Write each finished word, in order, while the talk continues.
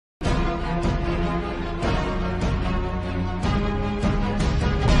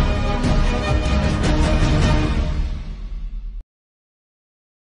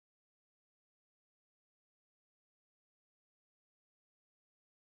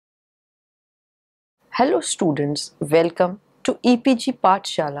Hello students, welcome to EPG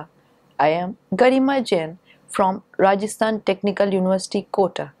Pathshala. I am Garima Jain from Rajasthan Technical University,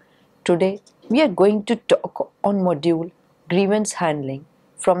 Kota. Today we are going to talk on module Grievance Handling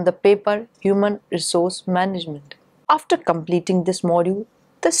from the paper Human Resource Management. After completing this module,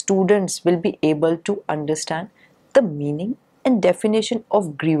 the students will be able to understand the meaning and definition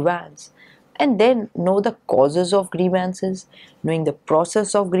of grievance and then know the causes of grievances, knowing the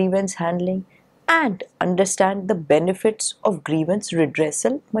process of grievance handling, and understand the benefits of grievance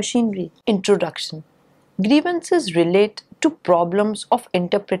redressal machinery. Introduction. Grievances relate to problems of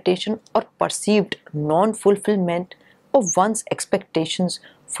interpretation or perceived non-fulfillment of one's expectations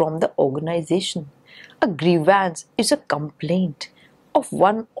from the organization. A grievance is a complaint of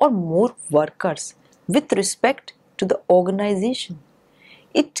one or more workers with respect to the organization.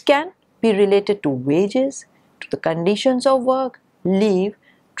 It can be related to wages, to the conditions of work, leave,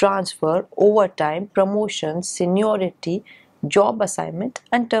 transfer, overtime, promotion, seniority, job assignment,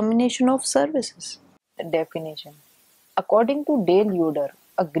 and termination of services. The definition. According to Dale Yoder,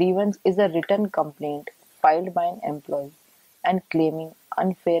 a grievance is a written complaint filed by an employee and claiming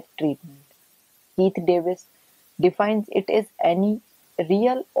unfair treatment. Keith Davis defines it as any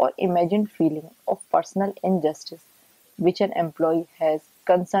real or imagined feeling of personal injustice which an employee has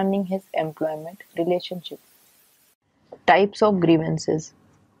concerning his employment relationship. Types of grievances.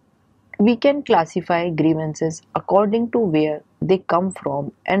 We can classify grievances according to where they come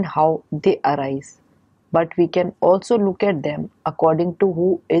from and how they arise, but we can also look at them according to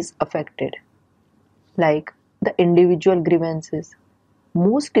who is affected. Like the individual grievances.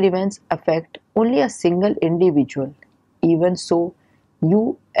 Most grievances affect only a single individual. Even so,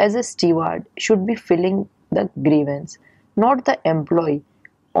 you as a steward should be filling the grievance, not the employee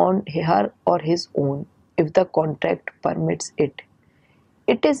on her or his own if the contract permits it.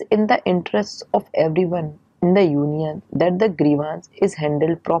 It is in the interests of everyone in the union that the grievance is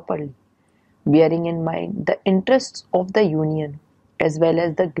handled properly, bearing in mind the interests of the union as well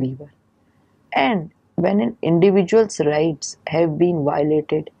as the griever. And when an individual's rights have been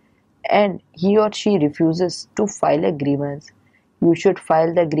violated and he or she refuses to file a grievance, you should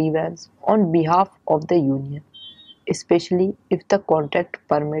file the grievance on behalf of the union, especially if the contract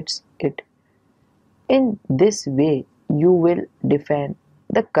permits it. In this way, you will defend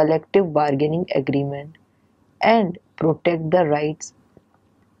the collective bargaining agreement and protect the rights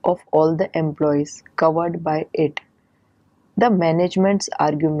of all the employees covered by it. The management's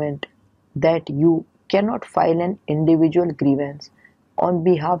argument that you cannot file an individual grievance on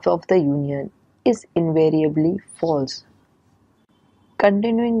behalf of the union is invariably false.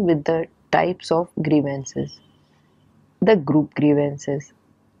 Continuing with the types of grievances. The group grievances.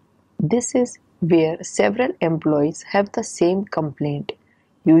 This is where several employees have the same complaint.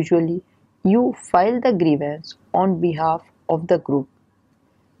 Usually, you file the grievance on behalf of the group.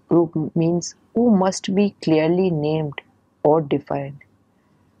 Group means who must be clearly named or defined.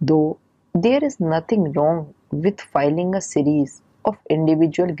 Though there is nothing wrong with filing a series of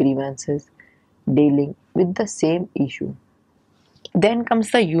individual grievances dealing with the same issue. Then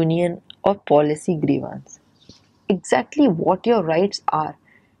comes the union or policy grievance. Exactly what your rights are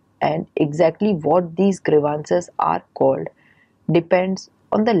and exactly what these grievances are called depends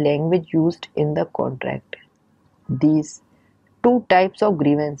on the language used in the contract. These two types of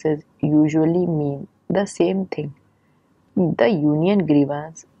grievances usually mean the same thing. The union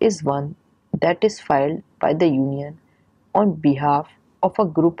grievance is one that is filed by the union on behalf of a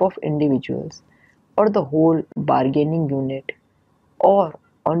group of individuals or the whole bargaining unit, or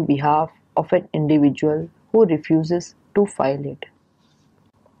on behalf of an individual who refuses to file it.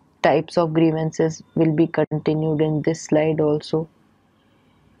 Types of grievances will be continued in this slide also.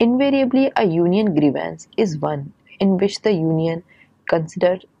 Invariably, a union grievance is one in which the union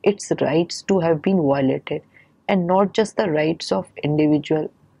considers its rights to have been violated and not just the rights of individual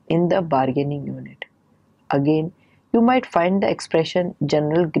in the bargaining unit. Again, you might find the expression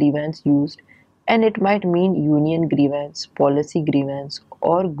general grievance used, and it might mean union grievance, policy grievance,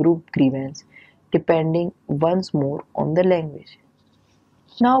 or group grievance, depending once more on the language.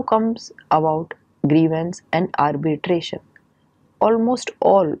 Now comes about grievance and arbitration. Almost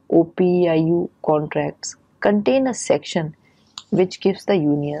all OPIU contracts contain a section which gives the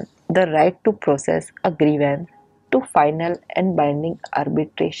union the right to process a grievance to final and binding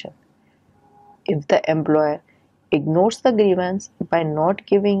arbitration. If the employer ignores the grievance by not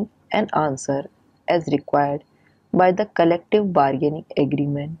giving an answer as required by the collective bargaining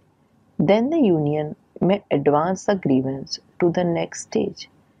agreement, then the union may advance the grievance to the next stage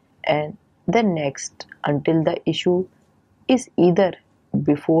and the next until the issue is either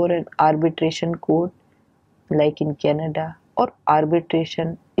before an arbitration court like in Canada, or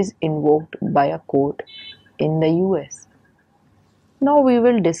arbitration is invoked by a court in the US. Now we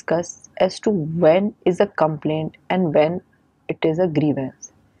will discuss as to when is a complaint and when it is a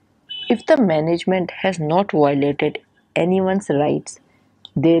grievance. If the management has not violated anyone's rights,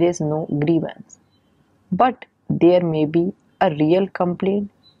 there is no grievance. But there may be a real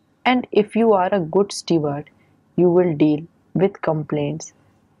complaint, and if you are a good steward, you will deal with complaints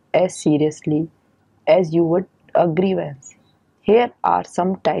as seriously as you would a grievance. Here are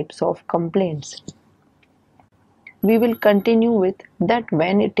some types of complaints. We will continue with that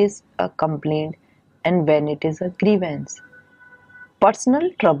when it is a complaint and when it is a grievance. Personal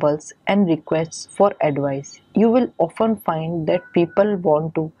troubles and requests for advice. You will often find that people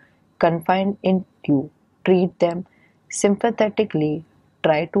want to confide in you, treat them sympathetically,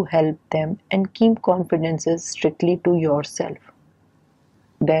 try to help them, and keep confidences strictly to yourself.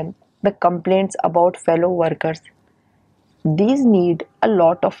 Then, the complaints about fellow workers. These need a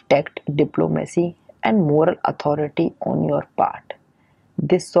lot of tact, diplomacy, and moral authority on your part.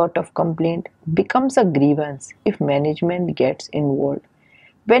 This sort of complaint becomes a grievance if management gets involved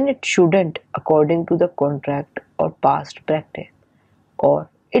when it shouldn't according to the contract or past practice, or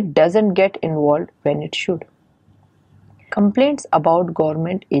it doesn't get involved when it should. Complaints about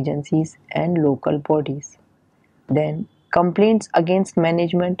government agencies and local bodies. Then, complaints against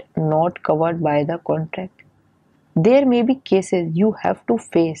management not covered by the contract. There may be cases you have to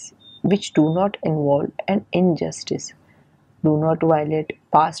face which do not involve an injustice, do not violate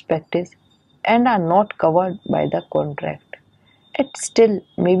past practice, and are not covered by the contract. It still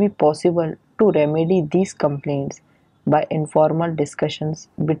may be possible to remedy these complaints by informal discussions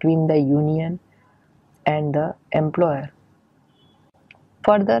between the union and the employer.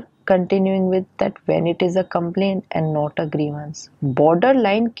 Further, continuing with that when it is a complaint and not a grievance.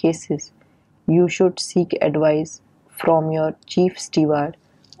 Borderline cases, you should seek advice from your chief steward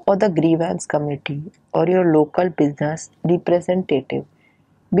or the grievance committee or your local business representative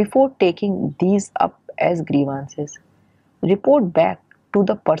before taking these up as grievances. Report back to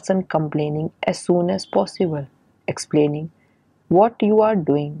the person complaining as soon as possible, explaining what you are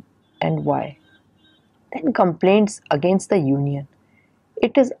doing and why. Then complaints against the union.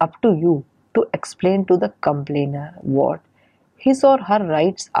 It is up to you to explain to the complainer what his or her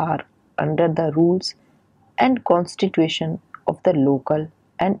rights are under the rules and constitution of the local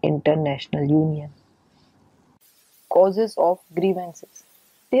and international union. Causes of grievances.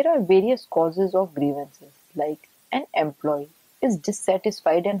 There are various causes of grievances, like an employee is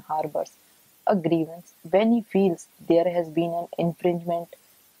dissatisfied and harbors a grievance when he feels there has been an infringement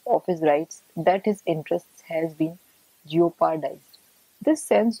of his rights, that his interests has been jeopardized. This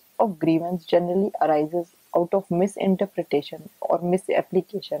sense of grievance generally arises out of misinterpretation or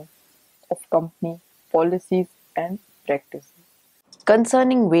misapplication of company policies and practices.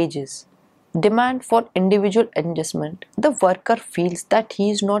 Concerning wages, demand for individual adjustment, the worker feels that he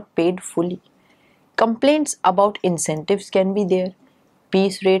is not paid fully. Complaints about incentives can be there.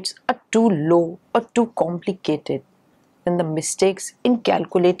 Piece rates are too low or too complicated, and the mistakes in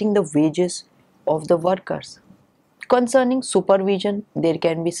calculating the wages of the workers. Concerning supervision, there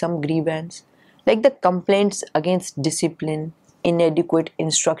can be some grievance, like the complaints against discipline, inadequate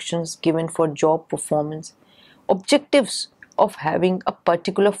instructions given for job performance, objectives of having a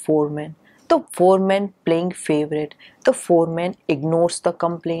particular foreman, the foreman playing favorite, the foreman ignores the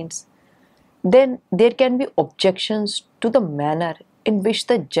complaints. Then there can be objections to the manner in which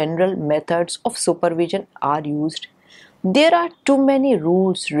the general methods of supervision are used. There are too many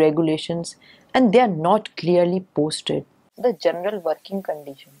rules, regulations, and they are not clearly posted. The general working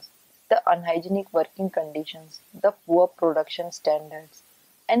conditions, the unhygienic working conditions, the poor production standards,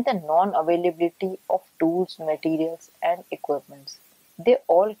 and the non availability of tools, materials, and equipments. They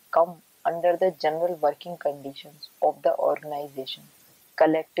all come under the general working conditions of the organization.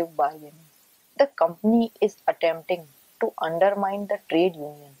 Collective bargaining. The company is attempting to undermine the trade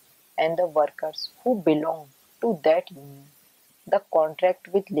union and the workers who belong to that union. The contract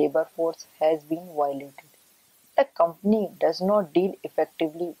with labor force has been violated. The company does not deal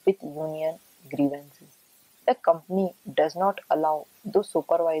effectively with union grievances. The company does not allow the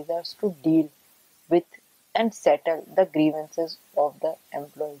supervisors to deal with and settle the grievances of the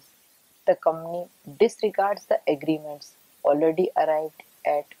employees. The company disregards the agreements already arrived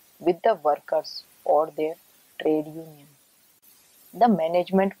at with the workers or their trade union. The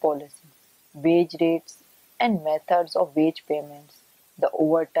management policy, wage rates and methods of wage payments, the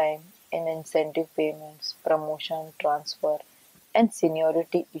overtime and incentive payments, promotion, transfer, and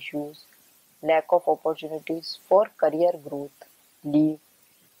seniority issues, lack of opportunities for career growth, leave,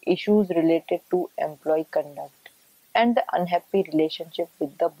 issues related to employee conduct, and the unhappy relationship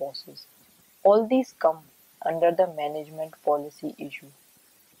with the bosses. All these come under the management policy issue.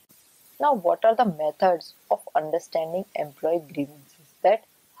 Now, what are the methods of understanding employee grievances? That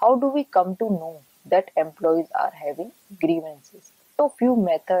how do we come to know that employees are having grievances? So, few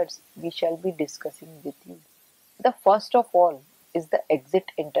methods we shall be discussing with you. The first of all is the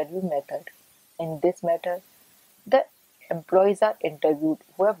exit interview method. In this method, the employees are interviewed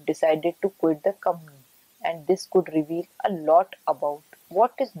who have decided to quit the company, and this could reveal a lot about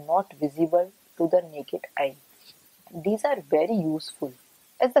what is not visible to the naked eye. These are very useful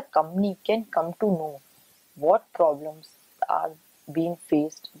as the company can come to know what problems are being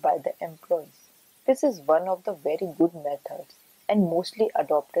faced by the employees. This is one of the very good methods and mostly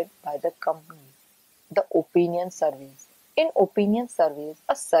adopted by the company. The opinion surveys. In opinion surveys,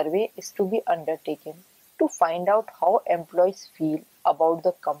 a survey is to be undertaken to find out how employees feel about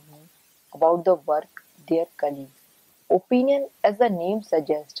the company, about the work, their colleagues. Opinion, as the name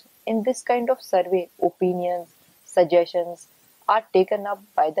suggests, in this kind of survey, opinions, suggestions are taken up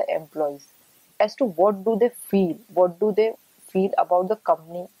by the employees as to what do they feel about the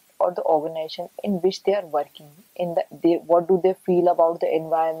company or the organization in which they are working. What do they feel about the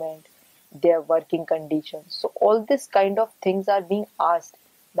environment, their working conditions. So all this kind of things are being asked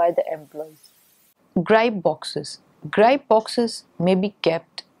by the employees. Gripe boxes. Gripe boxes may be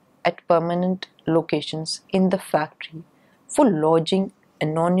kept at permanent locations in the factory for lodging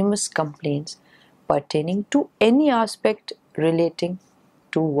anonymous complaints pertaining to any aspect relating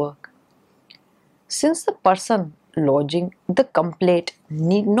to work. Since the person lodging the complaint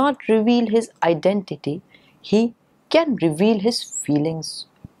need not reveal his identity, he can reveal his feelings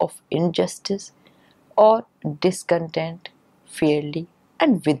of injustice or discontent fairly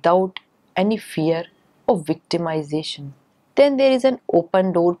and without any fear of victimization. Then there is an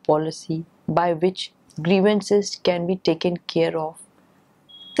open door policy by which grievances can be taken care of.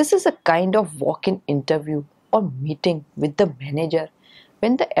 This is a kind of walk-in interview or meeting with the manager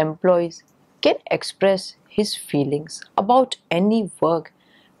when the employees can express his feelings about any work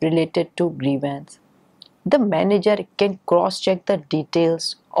related to grievance. The manager can cross-check the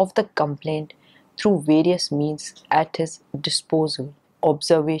details of the complaint through various means at his disposal.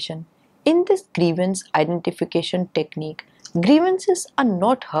 Observation. In this grievance identification technique, grievances are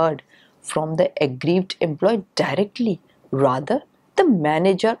not heard from the aggrieved employee directly. Rather, the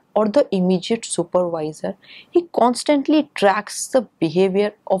manager or the immediate supervisor, he constantly tracks the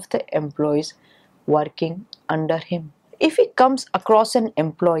behavior of the employees working under him. If he comes across an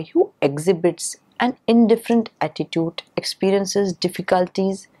employee who exhibits an indifferent attitude, experiences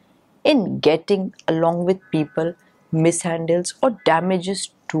difficulties in getting along with people, mishandles or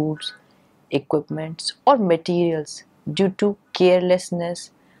damages tools, equipments or materials due to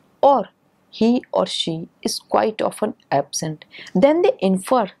carelessness, or he or she is quite often absent, then they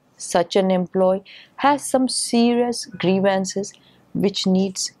infer such an employee has some serious grievances which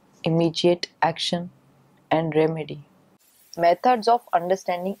needs immediate action and remedy. Methods of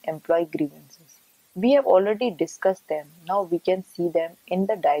understanding employee grievances. We have already discussed them. Now we can see them in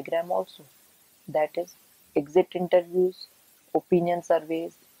the diagram also. That is exit interviews, opinion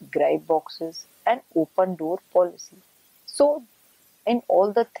surveys, gripe boxes, and open door policy. So in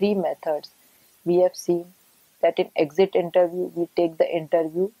all the three methods, we have seen that in exit interview, we take the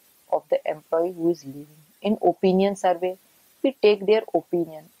interview of the employee who is leaving. In opinion survey, we take their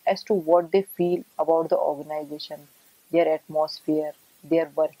opinion as to what they feel about the organization, their atmosphere, their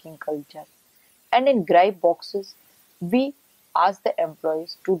working culture. And in gripe boxes, we ask the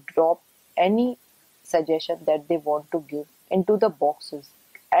employees to drop any suggestion that they want to give into the boxes,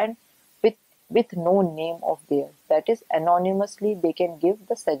 and with with no name of theirs. That is, anonymously they can give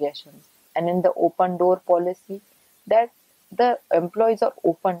the suggestions. And in the open door policy, that the employees are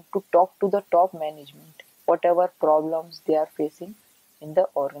open to talk to the top management, whatever problems they are facing in the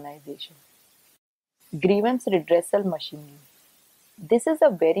organization. Grievance redressal machinery. This is a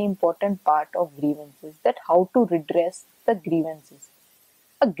very important part of grievances, that how to redress the grievances.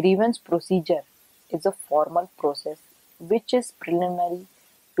 A grievance procedure is a formal process which is preliminary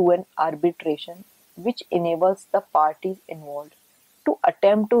to an arbitration, which enables the parties involved to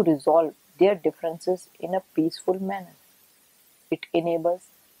attempt to resolve their differences in a peaceful manner. It enables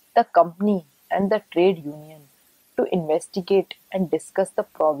the company and the trade union to investigate and discuss the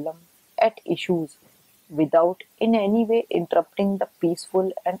problem at issues without in any way interrupting the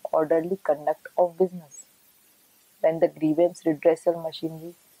peaceful and orderly conduct of business. When the grievance redressal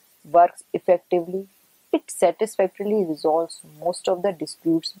machinery works effectively, it satisfactorily resolves most of the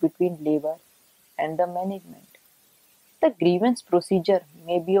disputes between labor and the management. The grievance procedure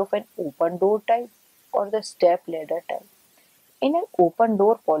may be of an open door type or the step ladder type. In an open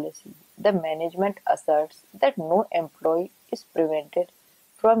door policy, the management asserts that no employee is prevented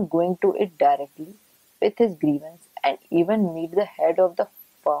from going to it directly with his grievance and even meet the head of the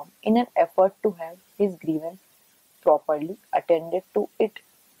firm in an effort to have his grievance properly attended to it.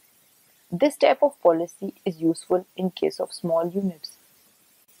 This type of policy is useful in case of small units.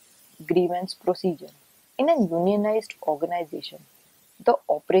 Grievance procedure. In a unionized organization, the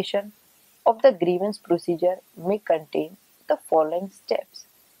operation of the grievance procedure may contain the following steps.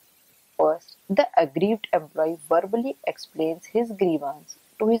 First, the aggrieved employee verbally explains his grievance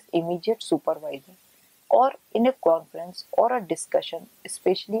to his immediate supervisor or in a conference or a discussion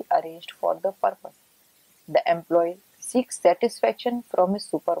specially arranged for the purpose. The employee seeks satisfaction from his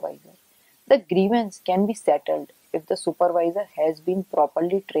supervisor. The grievance can be settled if the supervisor has been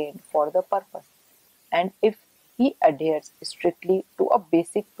properly trained for the purpose and if he adheres strictly to a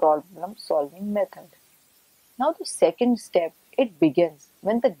basic problem-solving method. Now the second step, it begins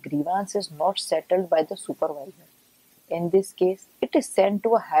when the grievance is not settled by the supervisor. In this case, it is sent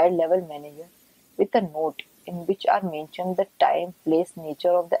to a higher level manager with a note in which are mentioned the time, place,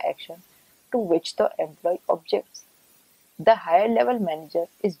 nature of the action to which the employee objects. The higher level manager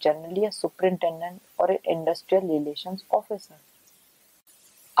is generally a superintendent or an industrial relations officer.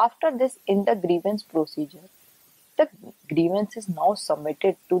 After this, in the grievance procedure, the grievance is now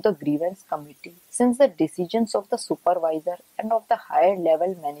submitted to the grievance committee since the decisions of the supervisor and of the higher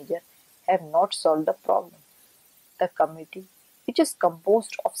level manager have not solved the problem. The committee, which is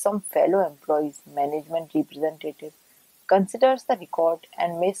composed of some fellow employees, management representatives, considers the record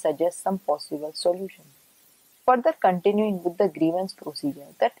and may suggest some possible solutions. Further continuing with the grievance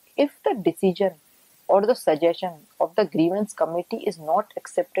procedure, that if the decision or the suggestion of the grievance committee is not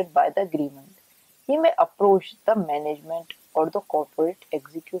accepted by the grievant, he may approach the management or the corporate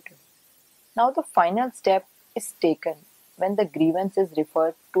executive. Now the final step is taken when the grievance is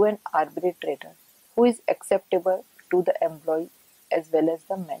referred to an arbitrator who is acceptable to the employee as well as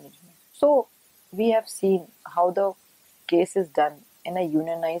the management. So we have seen how the case is done in a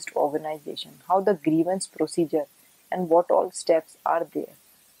unionized organization, how the grievance procedure and what all steps are there.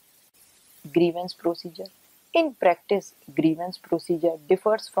 Grievance procedure. In practice, grievance procedure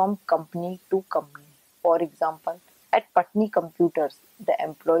differs from company to company. For example, at Patni Computers, the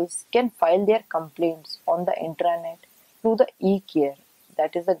employees can file their complaints on the intranet through the e-care,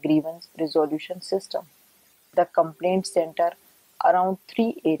 that is a grievance resolution system. The complaint center around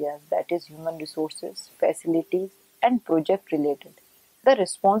three areas, that is human resources, facilities and project related. The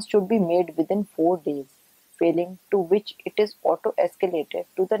response should be made within 4 days, failing to which it is auto-escalated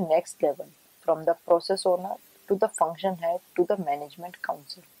to the next level from the process owner to the function head to the management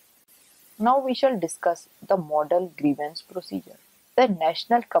council. Now we shall discuss the model grievance procedure. The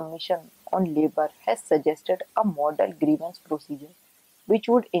National Commission on Labour has suggested a model grievance procedure which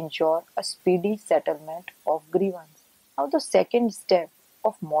would ensure a speedy settlement of grievance. Now the second step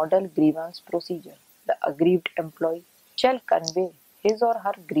of model grievance procedure, the aggrieved employee shall convey his or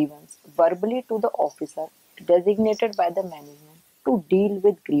her grievance verbally to the officer designated by the management to deal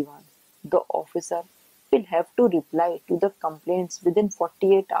with grievance. The officer will have to reply to the complaints within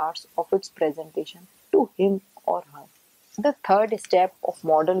 48 hours of its presentation to him or her. The third step of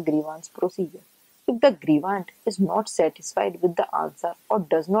model grievance procedure. If the grievant is not satisfied with the answer or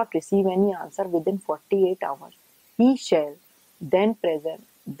does not receive any answer within 48 hours, he shall then present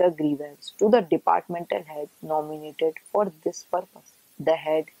the grievance to the departmental head nominated for this purpose. The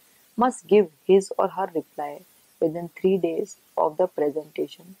head must give his or her reply within 3 days of the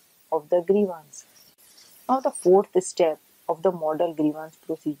presentation of the grievance. Now the fourth step of the model grievance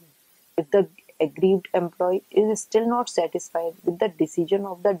procedure. If the aggrieved employee is still not satisfied with the decision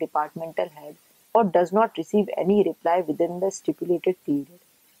of the departmental head or does not receive any reply within the stipulated period,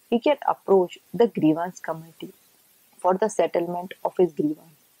 he can approach the grievance committee for the settlement of his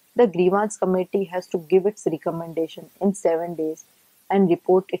grievance. The grievance committee has to give its recommendation in 7 days and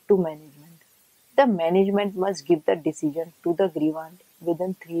report it to management. The management must give the decision to the grievant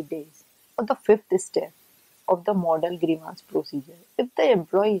within 3 days. For the fifth step of the model grievance procedure, if the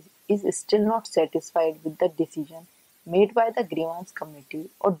employee is still not satisfied with the decision made by the grievance committee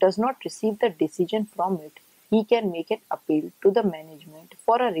or does not receive the decision from it, he can make an appeal to the management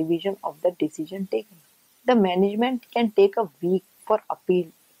for a revision of the decision taken. The management can take a week for appeal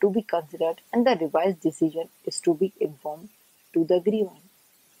to be considered and the revised decision is to be informed to the grievant.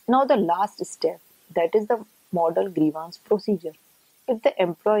 Now the last step, that is the model grievance procedure. If the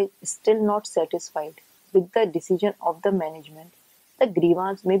employee is still not satisfied with the decision of the management, the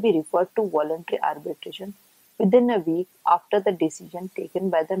grievance may be referred to voluntary arbitration within a week after the decision taken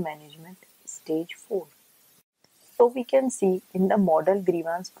by the management, stage 4. So we can see in the model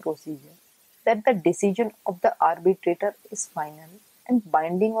grievance procedure that the decision of the arbitrator is final and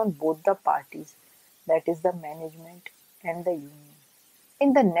binding on both the parties, that is the management and the union.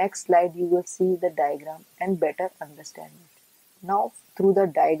 In the next slide you will see the diagram and better understand it. Now through the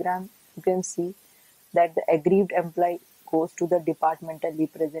diagram you can see that the aggrieved employee goes to the departmental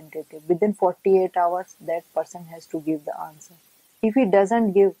representative. Within 48 hours that person has to give the answer. If he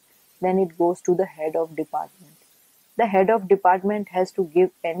doesn't give, then it goes to the head of department. The head of department has to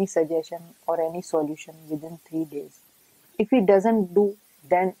give any suggestion or any solution within 3 days. If he doesn't do,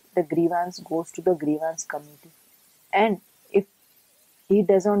 then the grievance goes to the grievance committee. And if he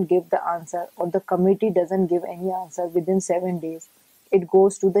doesn't give the answer or the committee doesn't give any answer within 7 days, it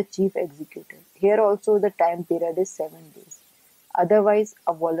goes to the chief executive. Here also the time period is 7 days. Otherwise,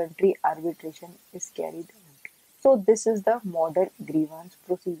 a voluntary arbitration is carried out. So this is the model grievance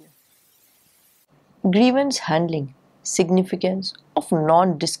procedure. Grievance handling, significance of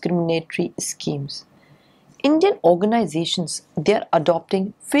non-discriminatory schemes. Indian organizations, they are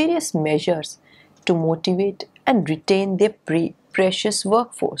adopting various measures to motivate and retain their precious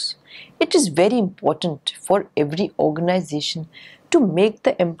workforce. It is very important for every organization to make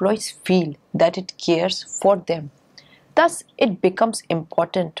the employees feel that it cares for them. Thus, it becomes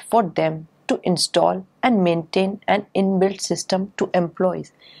important for them to install and maintain an inbuilt system to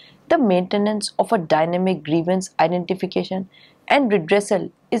employees. The maintenance of a dynamic grievance identification and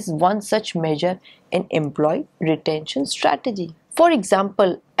redressal is one such measure in employee retention strategy. For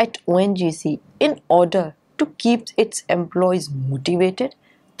example, at ONGC, in order to keep its employees motivated,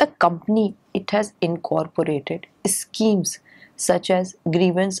 the company it has incorporated schemes such as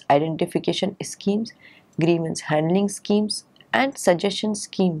grievance identification schemes, grievance handling schemes, and suggestion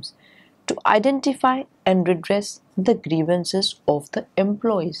schemes to identify and redress the grievances of the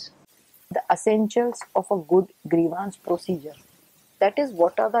employees. The essentials of a good grievance procedure. That is,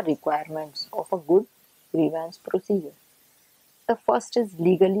 what are the requirements of a good grievance procedure? The first is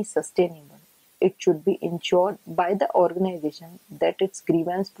legally sustainable. It should be ensured by the organization that its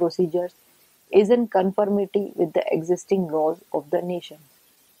grievance procedures is in conformity with the existing laws of the nation.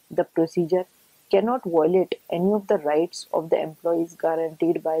 The procedure cannot violate any of the rights of the employees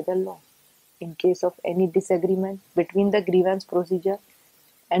guaranteed by the law. In case of any disagreement between the grievance procedure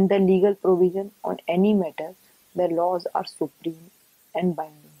and the legal provision on any matter, the laws are supreme and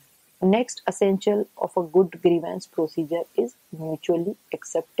binding. Next essential of a good grievance procedure is mutually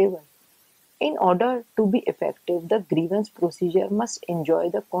acceptable. In order to be effective, the grievance procedure must enjoy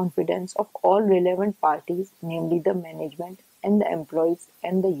the confidence of all relevant parties, namely the management and the employees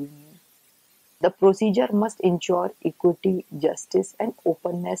and the union. The procedure must ensure equity, justice, and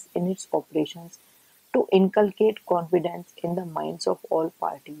openness in its operations to inculcate confidence in the minds of all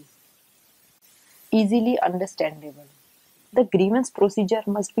parties. Easily understandable. The grievance procedure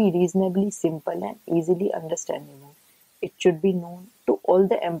must be reasonably simple and easily understandable. It should be known to all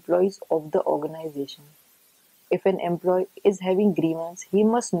the employees of the organization. If an employee is having grievance, he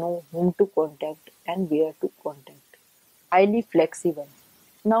must know whom to contact and where to contact. Highly flexible.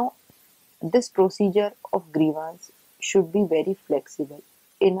 Now, this procedure of grievance should be very flexible,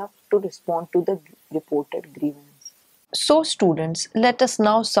 enough to respond to the reported grievance. So students, let us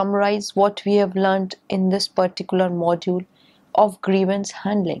now summarize what we have learned in this particular module of grievance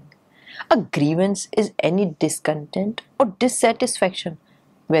handling. A grievance is any discontent or dissatisfaction,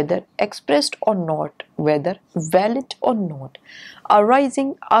 whether expressed or not, whether valid or not,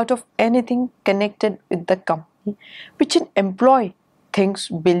 arising out of anything connected with the company which an employee thinks,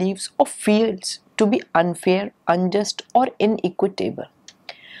 believes, or feels to be unfair, unjust, or inequitable.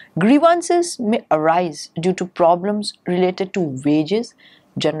 Grievances may arise due to problems related to wages,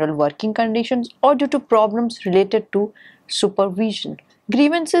 general working conditions, or due to problems related to supervision.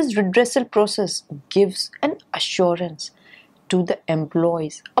 Grievances redressal process gives an assurance to the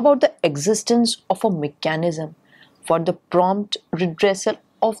employees about the existence of a mechanism for the prompt redressal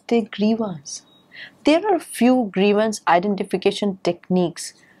of their grievance. There are few grievance identification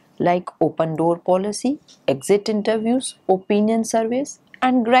techniques like open door policy, exit interviews, opinion surveys,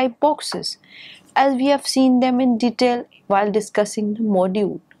 and gripe boxes, as we have seen them in detail while discussing the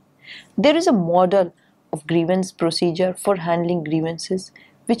module. There is a model of grievance procedure for handling grievances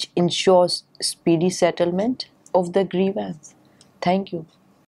which ensures speedy settlement of the grievance. Thank you.